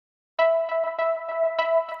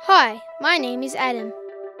Hi, my name is Adam.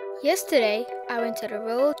 Yesterday, I went to the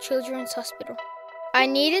Royal Children's Hospital. I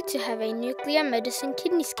needed to have a nuclear medicine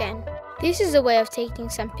kidney scan. This is a way of taking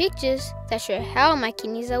some pictures that show how my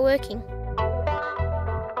kidneys are working.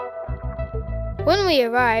 When we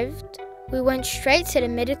arrived, we went straight to the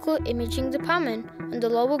medical imaging department on the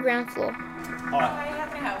lower ground floor. Hi, how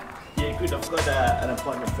can I help? Yeah, good. I've got an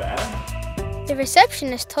appointment for Adam. The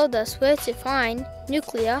receptionist told us where to find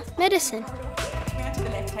nuclear medicine. Come out to the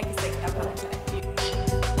left, take a seat, I'll come to you.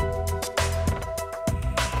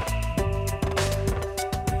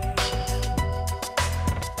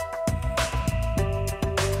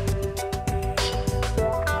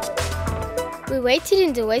 We waited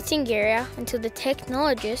in the waiting area until the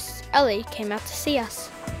technologist, Ellie, came out to see us.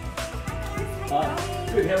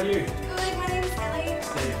 Hi, good. How are you? Good, my name's Ellie.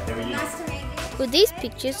 Steve, how are you? Nice to meet you. With these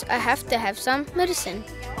pictures, I have to have some medicine.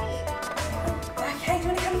 Okay, do you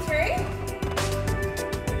want to come through?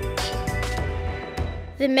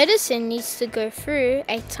 The medicine needs to go through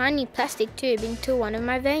a tiny plastic tube into one of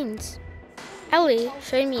my veins. Ellie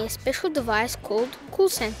showed me a special device called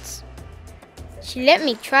CoolSense. She let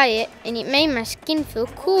me try it and it made my skin feel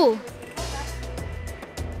cool.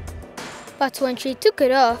 But when she took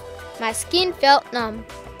it off, my skin felt numb.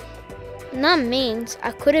 Numb means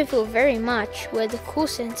I couldn't feel very much where the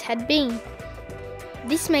CoolSense had been.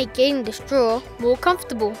 This made getting the straw more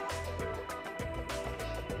comfortable.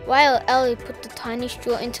 While Ellie put the tiny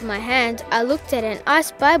straw into my hand, I looked at an I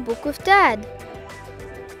Spy book with Dad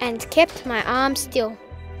and kept my arm still.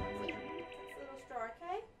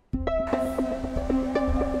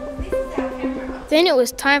 Then it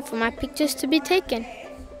was time for my pictures to be taken.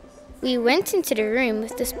 We went into the room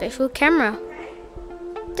with the special camera.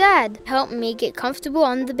 Dad helped me get comfortable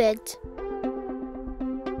on the bed.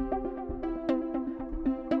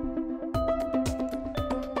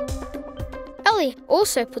 Ellie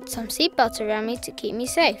also put some seatbelts around me to keep me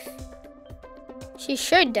safe. She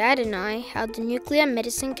showed Dad and I how the nuclear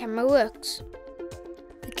medicine camera works.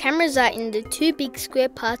 The cameras are in the two big square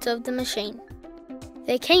parts of the machine.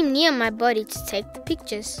 They came near my body to take the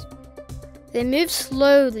pictures. They moved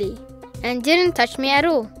slowly and didn't touch me at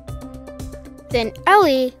all. Then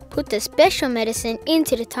Ellie put the special medicine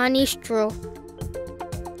into the tiny straw.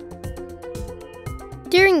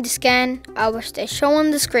 During the scan, I watched a show on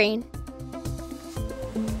the screen.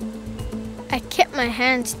 I kept my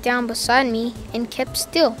hands down beside me and kept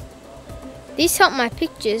still. This helped my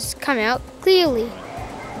pictures come out clearly.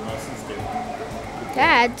 Nice and still.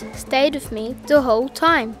 Dad stayed with me the whole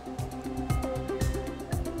time.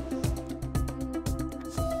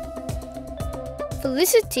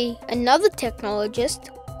 Felicity, another technologist,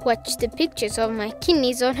 watched the pictures of my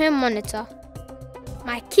kidneys on her monitor.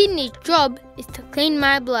 My kidney's job is to clean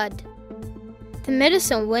my blood. The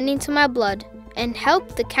medicine went into my blood and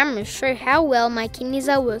helped the camera show how well my kidneys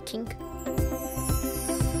are working.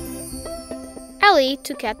 Ellie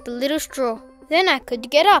took out the little straw. Then I could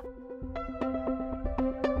get up.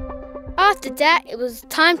 After that, it was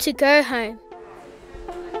time to go home.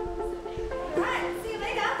 Alright, see you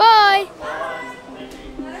later. Bye!